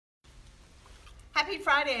Happy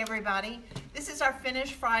Friday, everybody. This is our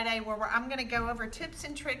Finish Friday where I'm going to go over tips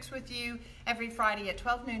and tricks with you every Friday at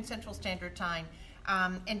 12 noon Central Standard Time.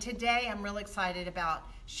 And today I'm really excited about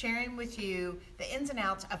sharing with you the ins and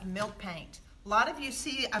outs of milk paint. A lot of you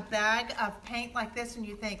see a bag of paint like this and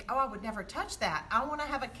you think, oh, I would never touch that. I want to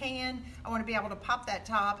have a can, I want to be able to pop that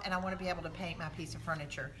top, and I want to be able to paint my piece of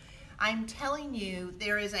furniture. I'm telling you,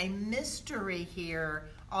 there is a mystery here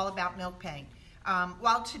all about milk paint.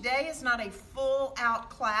 While today is not a full out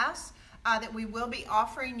class, that we will be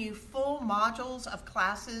offering you full modules of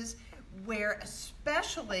classes where,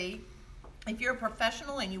 especially if you're a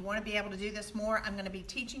professional and you want to be able to do this more, I'm going to be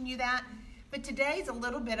teaching you that. But today is a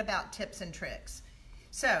little bit about tips and tricks.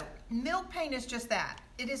 So milk paint is just that.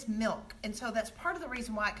 It is milk. And so that's part of the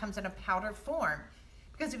reason why it comes in a powder form.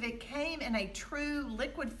 Because if it came in a true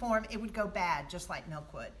liquid form, it would go bad, just like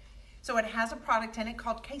milk would. So it has a product in it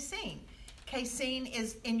called casein. Casein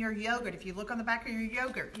is in your yogurt. If you look on the back of your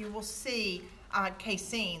yogurt, you will see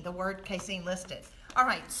casein, the word casein listed. All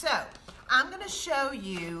right, so I'm going to show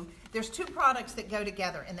you, there's two products that go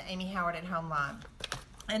together in the Amy Howard at Home line.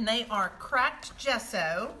 And they are cracked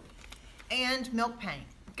gesso and milk paint.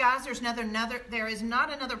 Guys, there is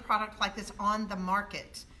not another product like this on the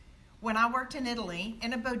market. When I worked in Italy,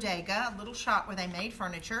 in a bodega, a little shop where they made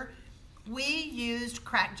furniture, we used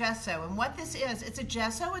cracked gesso. And what this is, it's a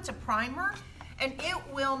gesso, it's a primer, and it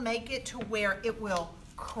will make it to where it will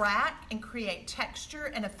crack and create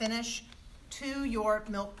texture and a finish to your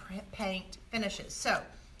milk paint finishes. So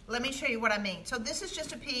let me show you what I mean. So this is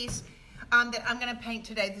just a piece that I'm going to paint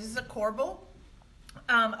today. This is a corbel.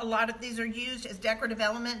 A lot of these are used as decorative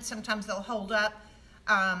elements. Sometimes they'll hold up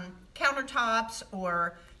countertops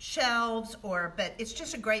or shelves, but it's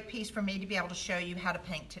just a great piece for me to be able to show you how to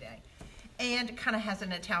paint today. And it kind of has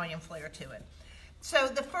an Italian flair to it. So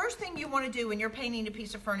the first thing you want to do when you're painting a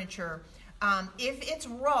piece of furniture, if it's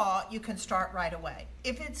raw, you can start right away.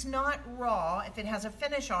 If it's not raw, if it has a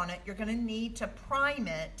finish on it, you're going to need to prime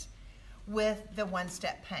it with the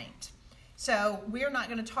one-step paint. So we're not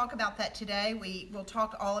going to talk about that today. We will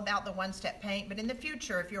talk all about the one-step paint, but in the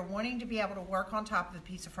future, if you're wanting to be able to work on top of a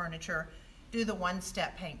piece of furniture, do the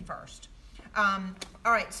one-step paint first.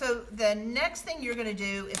 All right, so the next thing you're going to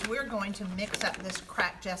do is we're going to mix up this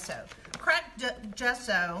cracked gesso. Cracked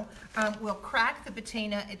gesso will crack the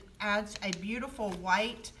patina. It adds a beautiful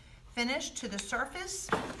white finish to the surface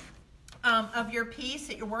of your piece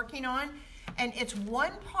that you're working on. And it's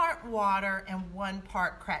 1 part water and 1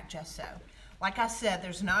 part cracked gesso. Like I said,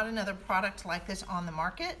 there's not another product like this on the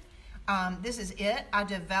market. This is it. I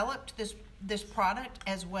developed this product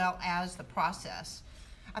as well as the process.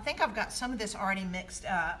 I think I've got some of this already mixed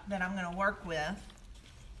up that I'm going to work with.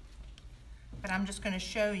 But I'm just going to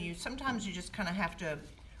show you. Sometimes you just kind of have to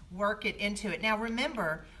work it into it. Now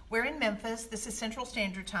remember, we're in Memphis. This is Central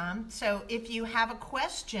Standard Time. So if you have a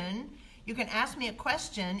question, you can ask me a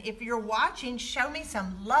question. If you're watching, show me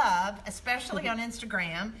some love, especially on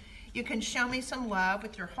Instagram. You can show me some love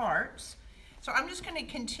with your hearts. So I'm just going to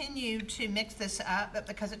continue to mix this up, but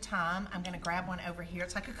because of time, I'm going to grab one over here.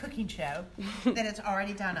 It's like a cooking show that it's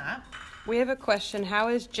already done up. We have a question. How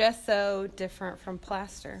is gesso different from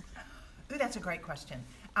plaster? Ooh, that's a great question.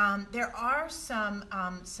 There are some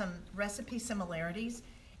recipe similarities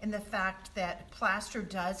in the fact that plaster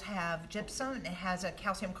does have gypsum and it has a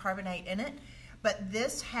calcium carbonate in it, but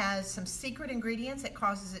this has some secret ingredients that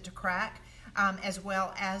causes it to crack, as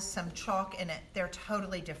well as some chalk in it. They're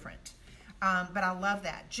totally different. But I love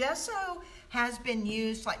that. Gesso has been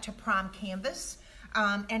used like to prime canvas,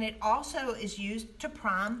 and it also is used to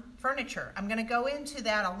prime furniture. I'm going to go into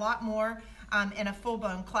that a lot more in a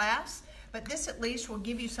full-blown class, but this at least will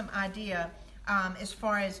give you some idea as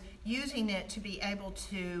far as using it to be able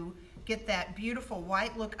to get that beautiful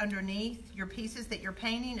white look underneath your pieces that you're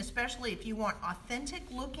painting, especially if you want authentic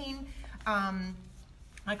looking,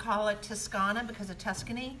 I call it Toscana because of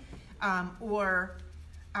Tuscany, or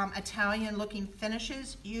Italian looking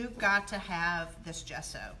finishes. You've got to have this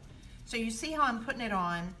gesso. So you see how I'm putting it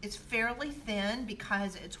on. It's fairly thin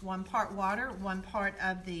because it's 1 part water, 1 part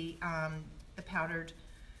of the powdered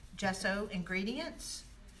gesso ingredients.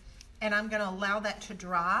 And I'm going to allow that to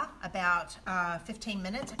dry about 15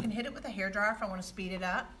 minutes. I can hit it with a hairdryer if I want to speed it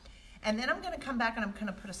up. And then I'm going to come back and I'm going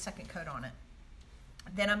to put a second coat on it.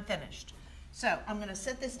 Then I'm finished. So I'm going to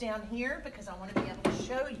set this down here because I want to be able to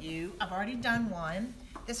show you. I've already done one.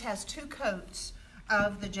 This has 2 coats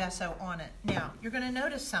of the gesso on it. Now, you're going to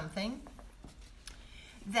notice something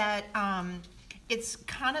that it's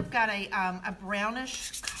kind of got a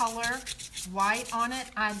brownish color, white on it.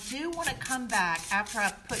 I do want to come back after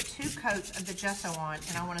I've put 2 coats of the gesso on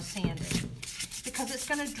and I want to sand it. because it's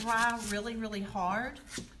gonna dry really, really hard.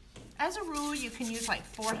 As a rule, you can use like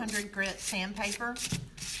 400 grit sandpaper.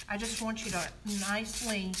 I just want you to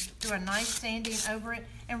nicely do a nice sanding over it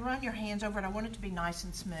and run your hands over it. I want it to be nice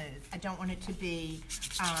and smooth. I don't want it to be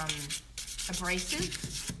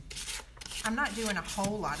abrasive. I'm not doing a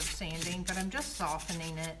whole lot of sanding, but I'm just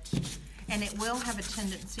softening it. And it will have a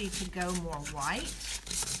tendency to go more white.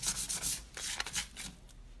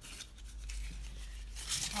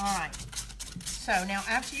 All right. So now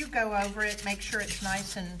after you go over it, make sure it's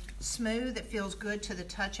nice and smooth. It feels good to the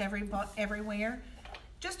touch everywhere.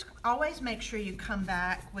 Just always make sure you come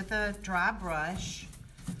back with a dry brush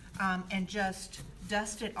and just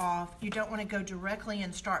dust it off. You don't want to go directly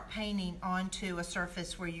and start painting onto a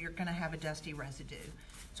surface where you're going to have a dusty residue.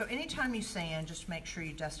 So anytime you sand, just make sure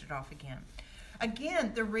you dust it off again.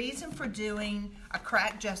 Again, the reason for doing a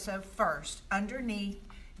cracked gesso first underneath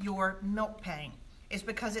your milk paint is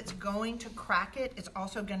because it's going to crack it. It's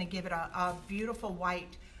also going to give it a beautiful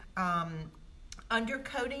white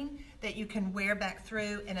undercoating that you can wear back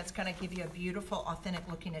through, and it's going to give you a beautiful, authentic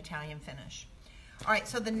looking Italian finish. All right,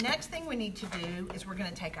 so the next thing we need to do is we're going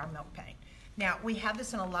to take our milk paint. Now, we have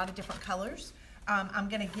this in a lot of different colors. I'm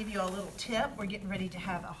going to give you a little tip. We're getting ready to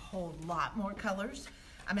have a whole lot more colors.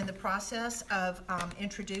 I'm in the process of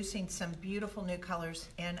introducing some beautiful new colors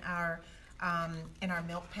in our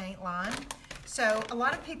milk paint line. So a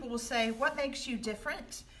lot of people will say, what makes you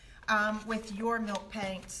different with your milk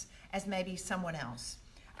paints as maybe someone else?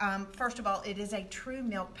 First of all, it is a true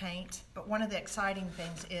milk paint, but one of the exciting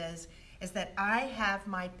things is that I have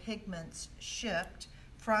my pigments shipped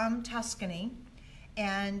from Tuscany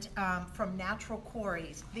and from natural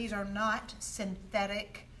quarries. These are not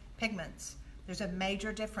synthetic pigments. There's a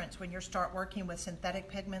major difference when you start working with synthetic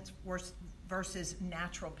pigments versus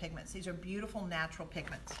natural pigments. These are beautiful natural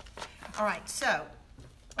pigments. All right, so,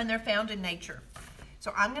 and they're found in nature.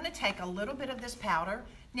 So I'm gonna take a little bit of this powder.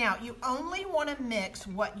 Now, you only wanna mix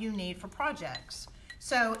what you need for projects.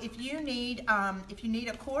 So if you need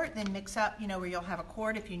a quart, then mix up, where you'll have a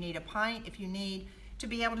quart. If you need a pint, if you need to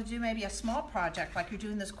be able to do maybe a small project, like you're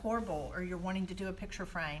doing this core bowl or you're wanting to do a picture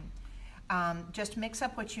frame, just mix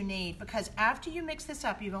up what you need, because after you mix this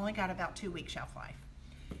up, you've only got about 2 weeks shelf life.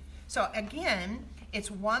 So again, it's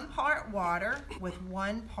 1 part water with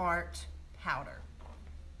 1 part powder.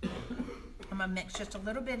 I'm gonna mix just a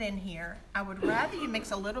little bit in here. I would rather you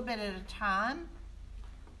mix a little bit at a time.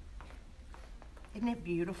 Isn't it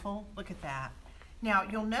beautiful? Look at that. Now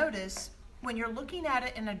you'll notice when you're looking at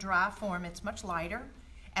it in a dry form, it's much lighter.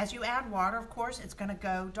 As you add water, of course, it's gonna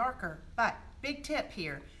go darker. But big tip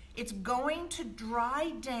here, it's going to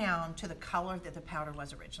dry down to the color that the powder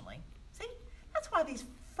was originally. See, that's why these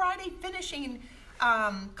Friday finishing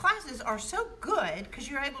classes are so good, because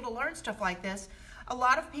you're able to learn stuff like this. A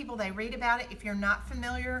lot of people, they read about it. If you're not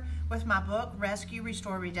familiar with my book, Rescue,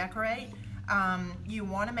 Restore, Redecorate, you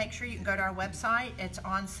want to make sure you can go to our website. It's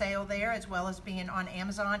on sale there, as well as being on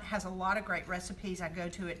Amazon. It has a lot of great recipes. I go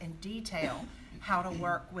to it in detail how to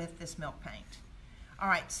work with this milk paint. All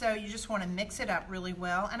right, so you just want to mix it up really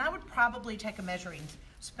well, and I would probably take a measuring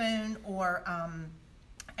spoon or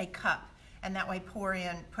a cup, and that way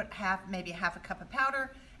put maybe half a cup of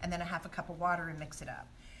powder and then a half a cup of water and mix it up.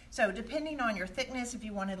 So depending on your thickness, if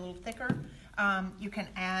you want it a little thicker, you can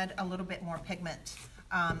add a little bit more pigment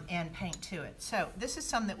and paint to it. So this is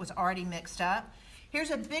some that was already mixed up. Here's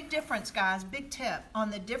a big difference, guys, big tip on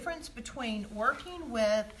the difference between working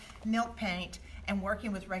with milk paint and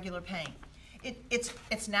working with regular paint.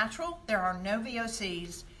 It's natural, there are no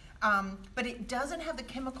VOCs, but it doesn't have the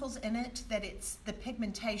chemicals in it that the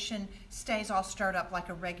pigmentation stays all stirred up like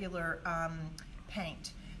a regular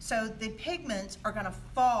paint. So the pigments are gonna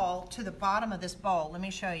fall to the bottom of this bowl. Let me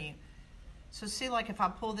show you. So see, like if I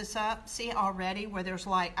pull this up, see already where there's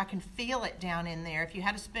like, I can feel it down in there. If you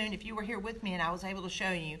had a spoon, if you were here with me and I was able to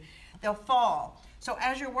show you, they'll fall. So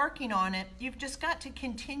as you're working on it, you've just got to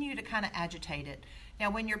continue to kind of agitate it. Now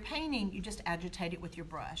when you're painting, you just agitate it with your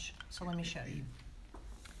brush. So let me show you.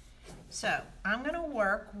 So I'm gonna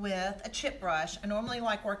work with a chip brush. I normally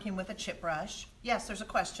like working with a chip brush. Yes, there's a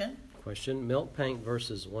question. Question, milk paint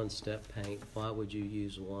versus one-step paint, why would you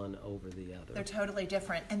use one over the other? They're totally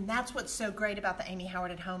different, and that's what's so great about the Amy Howard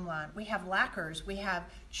at Home line. We have lacquers, we have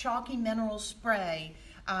chalky mineral spray,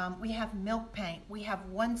 we have milk paint, we have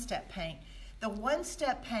one-step paint. The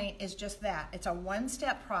one-step paint is just that. It's a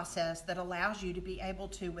one-step process that allows you to be able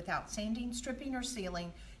to, without sanding, stripping, or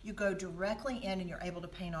sealing, you go directly in and you're able to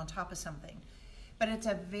paint on top of something. But it's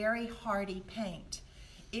a very hardy paint.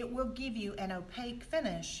 It will give you an opaque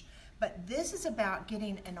finish, But this is about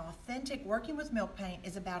getting an authentic, working with milk paint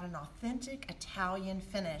is about an authentic Italian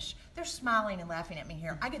finish. They're smiling and laughing at me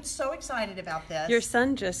here. I get so excited about this. Your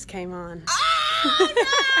son just came on. Oh,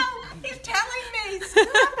 no! He's telling me,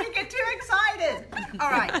 stop, you get too excited. All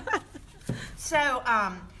right.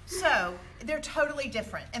 So they're totally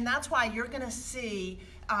different. And that's why you're going to see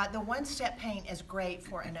the one-step paint is great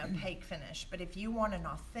for an opaque finish. But if you want an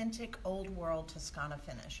authentic, old-world Toscana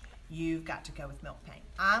finish, you've got to go with milk paint.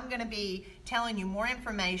 I'm going to be telling you more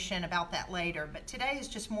information about that later, but today is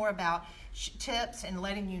just more about tips and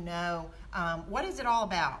letting you know what is it all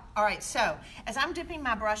about. All right, so as I'm dipping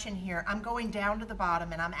my brush in here, I'm going down to the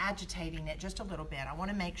bottom and I'm agitating it just a little bit. I want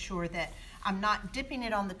to make sure that I'm not dipping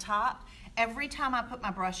it on the top. Every time I put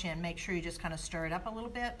my brush in, make sure you just kind of stir it up a little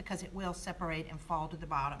bit because it will separate and fall to the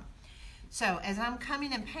bottom. So as I'm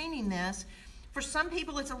coming and painting this, for some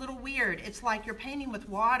people it's a little weird. It's like you're painting with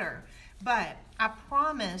water, but I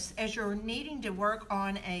promise as you're needing to work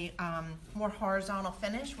on a more horizontal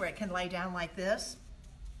finish where it can lay down like this,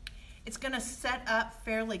 it's gonna set up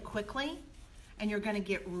fairly quickly and you're gonna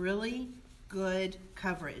get really good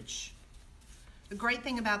coverage. The great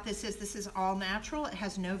thing about this is all natural. It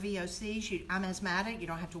has no VOCs. I'm asthmatic, you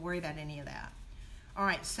don't have to worry about any of that. All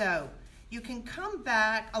right, so you can come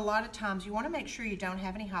back a lot of times. You wanna make sure you don't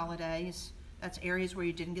have any holidays. That's areas where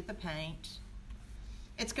you didn't get the paint.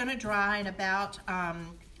 It's gonna dry in about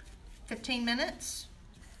 15 minutes,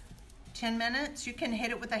 10 minutes. You can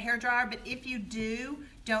hit it with a hairdryer, but if you do,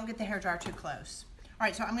 don't get the hairdryer too close. All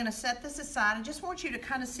right, so I'm gonna set this aside. I just want you to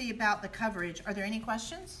kind of see about the coverage. Are there any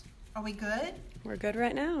questions? Are we good? We're good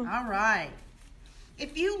right now. All right.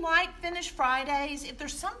 If you like Finish Fridays, if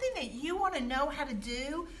there's something that you want to know how to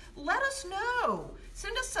do, let us know.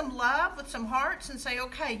 Send us some love with some hearts and say,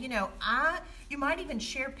 okay, you know, you might even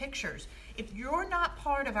share pictures. If you're not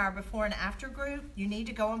part of our before and after group, you need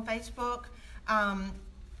to go on Facebook.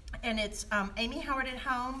 And it's Amy Howard at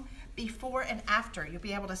Home, before and after. You'll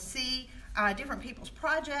be able to see different people's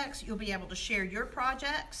projects. You'll be able to share your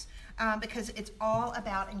projects because it's all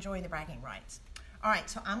about enjoying the bragging rights. All right,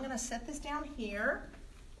 so I'm gonna set this down here.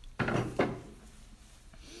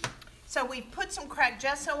 So we put some cracked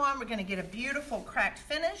gesso on. We're gonna get a beautiful cracked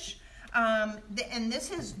finish. And this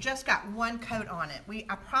has just got one coat on it.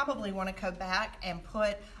 I probably wanna go back and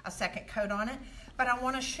put a second coat on it, but I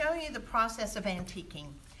wanna show you the process of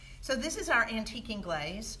antiquing. So this is our antiquing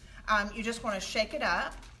glaze. You just wanna shake it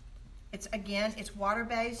up. Again, it's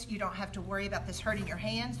water-based. You don't have to worry about this hurting your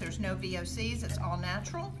hands. There's no VOCs, it's all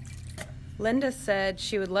natural. Linda said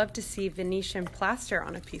she would love to see Venetian plaster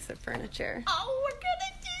on a piece of furniture. Oh, we're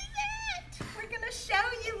gonna do that. We're gonna show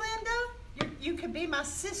you, Linda. You could be my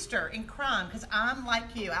sister in crime because I'm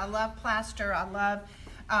like you. I love plaster. I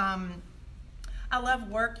love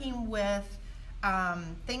working with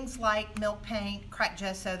things like milk paint, cracked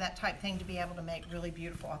gesso, that type thing to be able to make really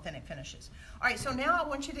beautiful, authentic finishes. All right, so now I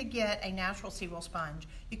want you to get a natural seawell sponge.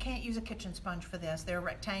 You can't use a kitchen sponge for this. They're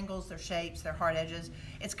rectangles, they're shapes, they're hard edges.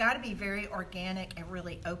 It's got to be very organic and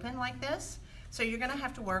really open like this. So you're going to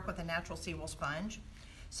have to work with a natural seawell sponge.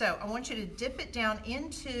 So I want you to dip it down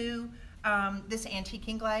into this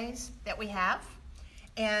antiquing glaze that we have.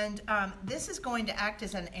 And this is going to act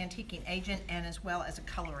as an antiquing agent and as well as a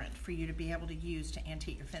colorant for you to be able to use to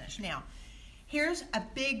antique your finish. Now, here's a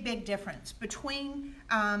big, big difference between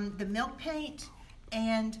the milk paint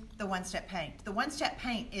and the one-step paint. The one-step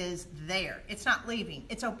paint is there. It's not leaving.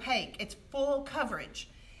 It's opaque. It's full coverage.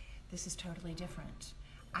 This is totally different.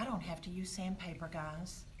 I don't have to use sandpaper,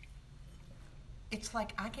 guys. It's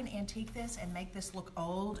like I can antique this and make this look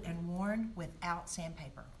old and worn without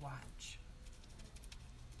sandpaper. Watch.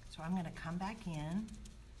 So I'm gonna come back in,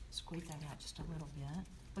 squeeze that out just a little bit.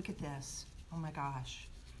 Look at this, oh my gosh.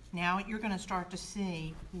 Now you're gonna start to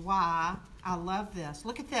see why I love this.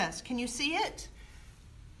 Look at this, can you see it?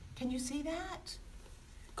 Can you see that?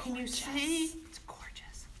 Can you see? It's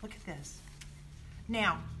gorgeous, look at this.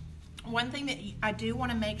 Now, one thing that I do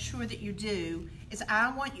wanna make sure that you do is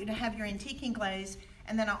I want you to have your antiquing glaze,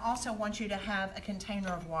 and then I also want you to have a container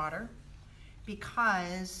of water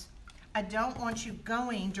because I don't want you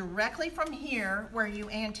going directly from here where you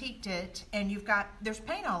antiqued it and there's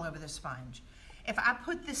paint all over the sponge. If I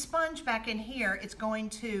put this sponge back in here, it's going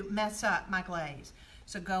to mess up my glaze.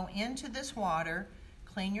 So go into this water,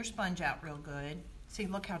 clean your sponge out real good. See,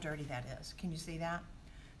 look how dirty that is. Can you see that?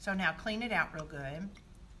 So now clean it out real good.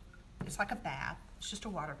 It's like a bath. It's just a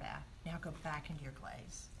water bath. Now go back into your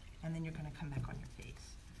glaze. And then you're gonna come back on your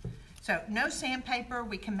piece. So no sandpaper.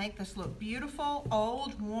 We can make this look beautiful,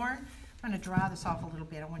 old, worn. I'm gonna dry this off a little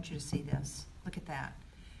bit. I want you to see this. Look at that.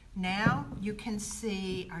 Now you can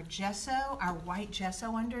see our gesso, our white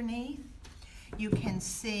gesso underneath. You can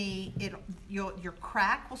see it. Your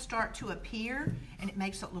crack will start to appear, and it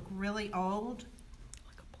makes it look really old.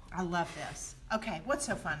 I love this. Okay, what's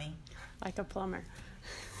so funny? Like a plumber.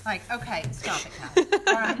 Like, okay, stop it, guys.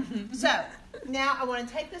 All right. So now I want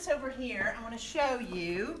to take this over here. I want to show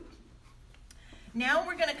you. Now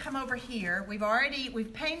we're going to come over here. We've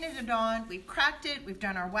painted it on. We've cracked it. We've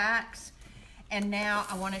done our wax. And now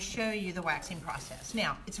I want to show you the waxing process.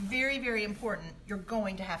 Now, it's very, very important. You're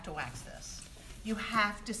going to have to wax this. You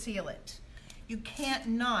have to seal it. You can't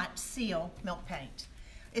not seal milk paint.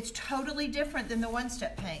 It's totally different than the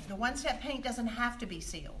one-step paint. The one-step paint doesn't have to be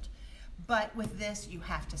sealed. But with this, you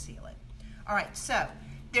have to seal it. All right, so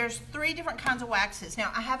there's 3 different kinds of waxes.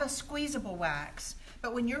 Now, I have a squeezable wax,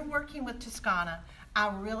 but when you're working with Toscana,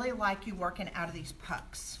 I really like you working out of these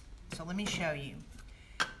pucks. So let me show you.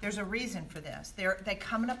 There's a reason for this. They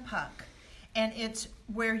come in a puck, and it's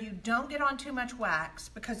where you don't get on too much wax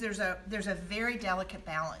because there's a very delicate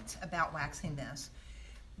balance about waxing this.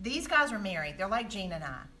 These guys are married. They're like Jean and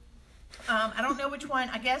I. I don't know which one.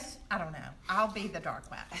 I guess, I don't know. I'll be the dark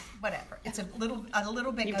wax. Whatever. It's a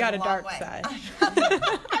little bit. You've got a dark way. side. I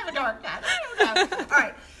have a dark side. I don't know. All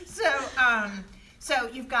right. So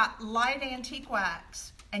you've got light antique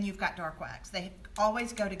wax and you've got dark wax. They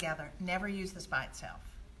always go together. Never use this by itself.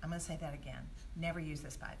 I'm going to say that again. Never use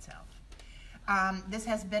this by itself. This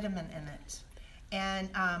has bitumen in it. And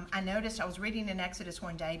I noticed, I was reading in Exodus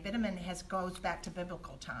one day, bitumen goes back to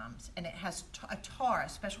biblical times, and it has a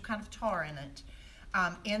special kind of tar in it,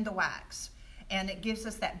 in the wax. And it gives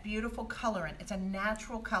us that beautiful colorant. It's a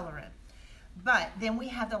natural colorant. But then we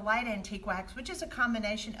have the light antique wax, which is a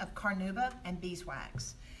combination of carnauba and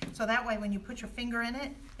beeswax. So that way when you put your finger in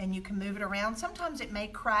it and you can move it around, sometimes it may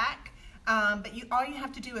crack, but all you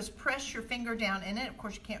have to do is press your finger down in it. Of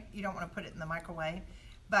course, you don't want to put it in the microwave,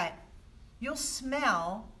 but you'll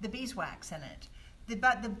smell the beeswax in it.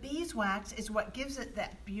 But the beeswax is what gives it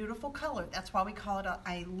that beautiful color. That's why we call it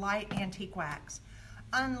a light antique wax.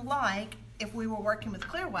 Unlike if we were working with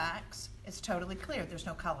clear wax, it's totally clear. There's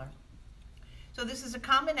no color. So this is a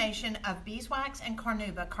combination of beeswax and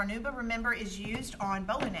carnauba. Carnauba, remember, is used on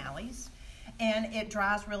bowling alleys, and it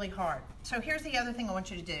dries really hard. So here's the other thing I want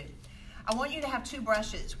you to do. I want you to have 2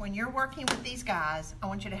 brushes. When you're working with these guys, I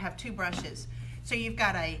want you to have 2 brushes. So you've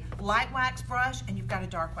got a light wax brush and you've got a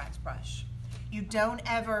dark wax brush. You don't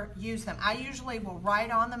ever use them. I usually will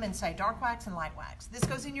write on them and say dark wax and light wax. This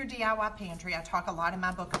goes in your DIY pantry. I talk a lot in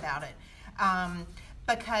my book about it.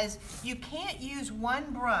 Because you can't use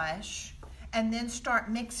one brush and then start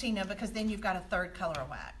mixing them, because then you've got a 3rd color of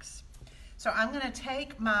wax. So I'm going to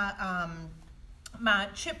take my, my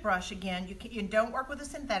chip brush again. You don't work with a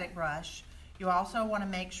synthetic brush. You also want to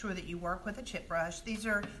make sure that you work with a chip brush. These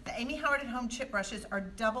are the Amy Howard at Home chip brushes, are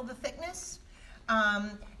double the thickness.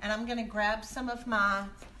 And I'm going to grab some of my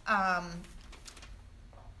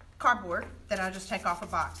cardboard that I just take off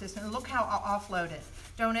of boxes, and look how I'll offload it.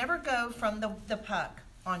 Don't ever go from the puck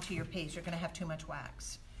onto your piece. You're going to have too much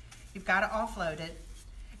wax. You've got to offload it.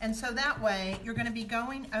 And so that way you're going to be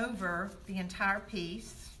going over the entire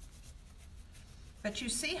piece. But you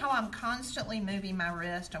see how I'm constantly moving my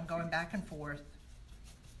wrist. I'm going back and forth.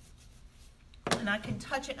 And I can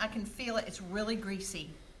touch it. I can feel it. It's really greasy.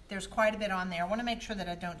 There's quite a bit on there. I want to make sure that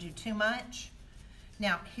I don't do too much.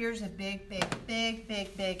 Now, here's a big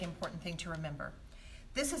important thing to remember.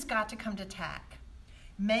 This has got to come to tack.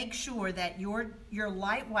 Make sure that your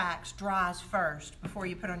light wax dries first before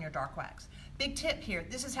you put on your dark wax. Big tip here.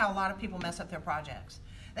 This is how a lot of people mess up their projects.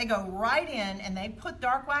 They go right in and they put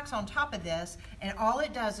dark wax on top of this, and all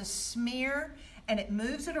it does is smear, and it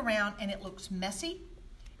moves it around, and it looks messy,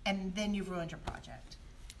 and then you've ruined your project.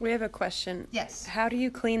 We have a question. Yes. How do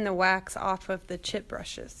you clean the wax off of the chip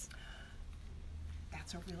brushes?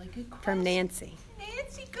 That's a really good question. From Nancy.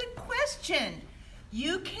 Nancy, good question.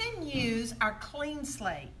 You can use our Clean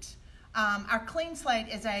Slate. Our Clean Slate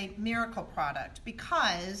is a miracle product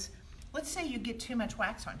because, let's say you get too much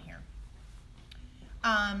wax on here.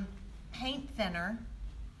 Paint thinner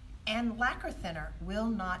and lacquer thinner will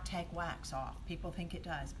not take wax off. People think it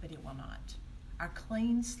does, but it will not. Our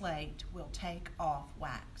Clean Slate will take off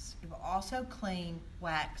wax. It will also clean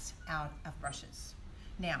wax out of brushes.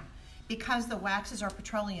 Now, because the waxes are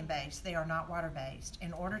petroleum-based, they are not water-based.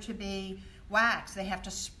 In order to be wax, they have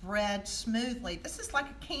to spread smoothly. This is like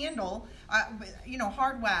a candle.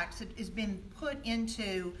 Hard wax has been put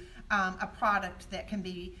into a product that can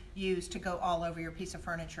be used to go all over your piece of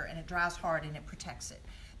furniture, and it dries hard and it protects it.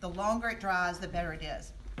 The longer it dries, the better it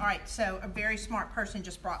is. All right, so a very smart person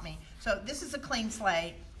just brought me. So this is a clean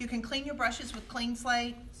slate. You can clean your brushes with clean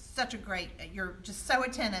slate. Such a great, you're just so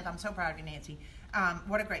attentive. I'm so proud of you, Nancy.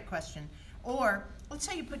 What a great question. Or let's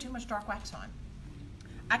say you put too much dark wax on.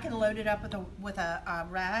 I can load it up with a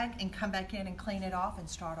rag and come back in and clean it off and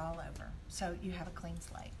start all over. So you have a clean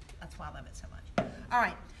slate. That's why I love it so much. All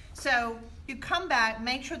right, so you come back,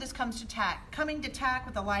 make sure this comes to tack. Coming to tack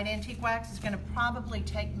with a light antique wax is gonna probably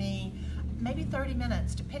take me maybe 30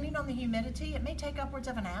 minutes. Depending on the humidity, it may take upwards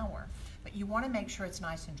of an hour, but you wanna make sure it's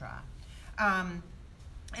nice and dry.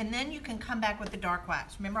 And then you can come back with the dark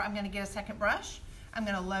wax. Remember, I'm gonna get a second brush. I'm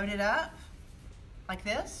gonna load it up like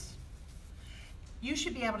this. You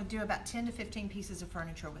should be able to do about 10 to 15 pieces of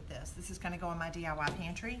furniture with this. This is gonna go in my DIY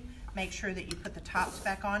pantry. Make sure that you put the tops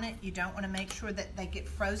back on it. You don't wanna make sure that they get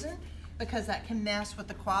frozen because that can mess with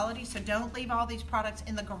the quality. So don't leave all these products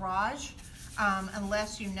in the garage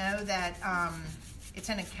unless you know that it's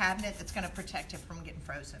in a cabinet that's gonna protect it from getting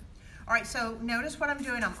frozen. All right, so notice what I'm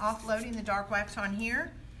doing. I'm offloading the dark wax on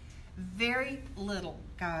here. Very little,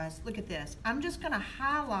 guys. Look at this. I'm just gonna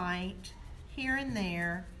highlight here and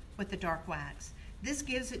there with the dark wax. This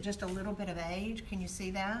gives it just a little bit of age. Can you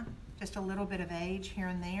see that? Just a little bit of age here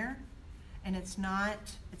and there. And it's not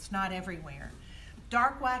everywhere.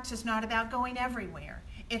 Dark wax is not about going everywhere.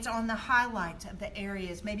 It's on the highlights of the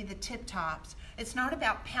areas, maybe the tip tops. It's not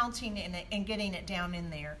about pouncing in it and getting it down in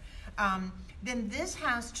there. Then this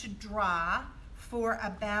has to dry for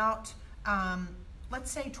about,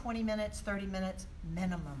 let's say 20 minutes, 30 minutes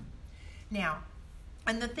minimum. Now,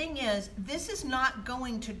 and the thing is, this is not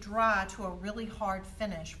going to dry to a really hard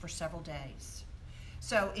finish for several days.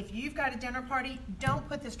 So if you've got a dinner party, don't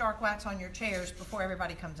put this dark wax on your chairs before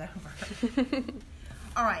everybody comes over.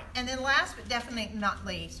 All right, and then last but definitely not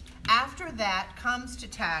least, after that comes to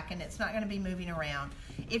tack, and it's not gonna be moving around.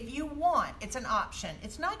 If you want, it's an option.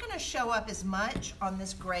 It's not gonna show up as much on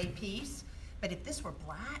this gray piece, but if this were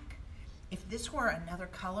black, if this were another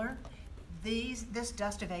color, this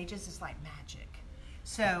dust of ages is like magic.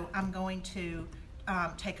 So I'm going to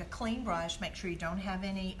take a clean brush, make sure you don't have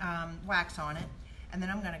any wax on it, and then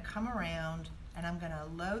I'm gonna come around and I'm gonna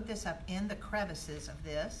load this up in the crevices of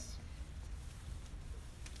this.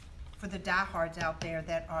 For the diehards out there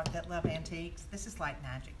that love antiques, this is like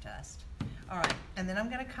magic dust. All right, and then I'm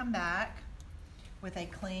gonna come back with a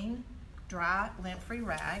clean, dry, lint-free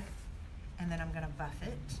rag, and then I'm gonna buff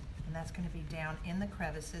it, and that's gonna be down in the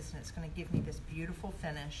crevices, and it's gonna give me this beautiful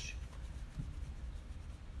finish.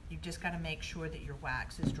 You've just gotta make sure that your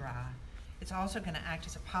wax is dry. It's also gonna act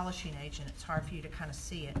as a polishing agent. It's hard for you to kind of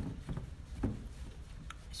see it.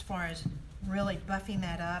 As far as really buffing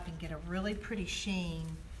that up and get a really pretty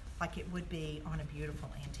sheen like it would be on a beautiful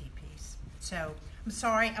antique piece. So I'm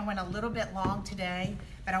sorry I went a little bit long today,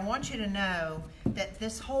 but I want you to know that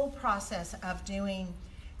this whole process of doing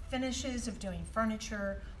finishes, of doing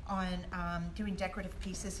furniture, on doing decorative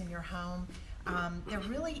pieces in your home, there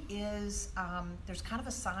really is, there's kind of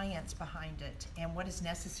a science behind it and what is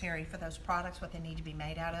necessary for those products, what they need to be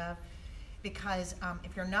made out of. Because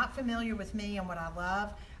if you're not familiar with me and what I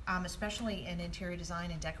love, especially in interior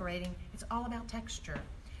design and decorating, it's all about texture.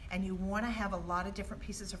 And you want to have a lot of different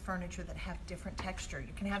pieces of furniture that have different texture.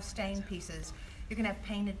 You can have stained pieces, you can have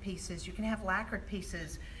painted pieces, you can have lacquered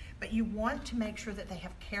pieces, but you want to make sure that they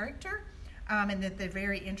have character and that they're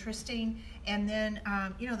very interesting. And then,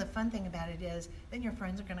 you know, the fun thing about it is then your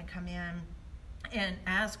friends are going to come in and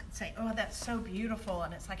ask, say, oh, that's so beautiful.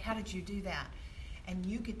 And it's like, how did you do that? And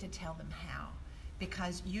you get to tell them how,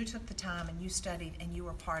 because you took the time and you studied and you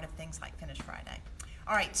were part of things like Finish Friday.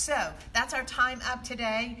 All right, so that's our time up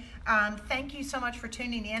today. Thank you so much for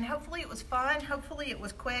tuning in. Hopefully it was fun. Hopefully it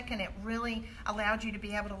was quick and it really allowed you to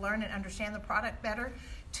be able to learn and understand the product better.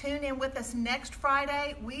 Tune in with us next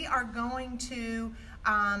Friday. We are going to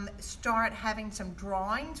start having some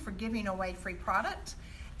drawings for giving away free products.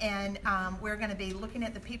 And we're going to be looking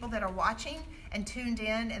at the people that are watching and tuned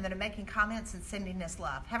in and that are making comments and sending us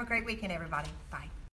love. Have a great weekend, everybody. Bye.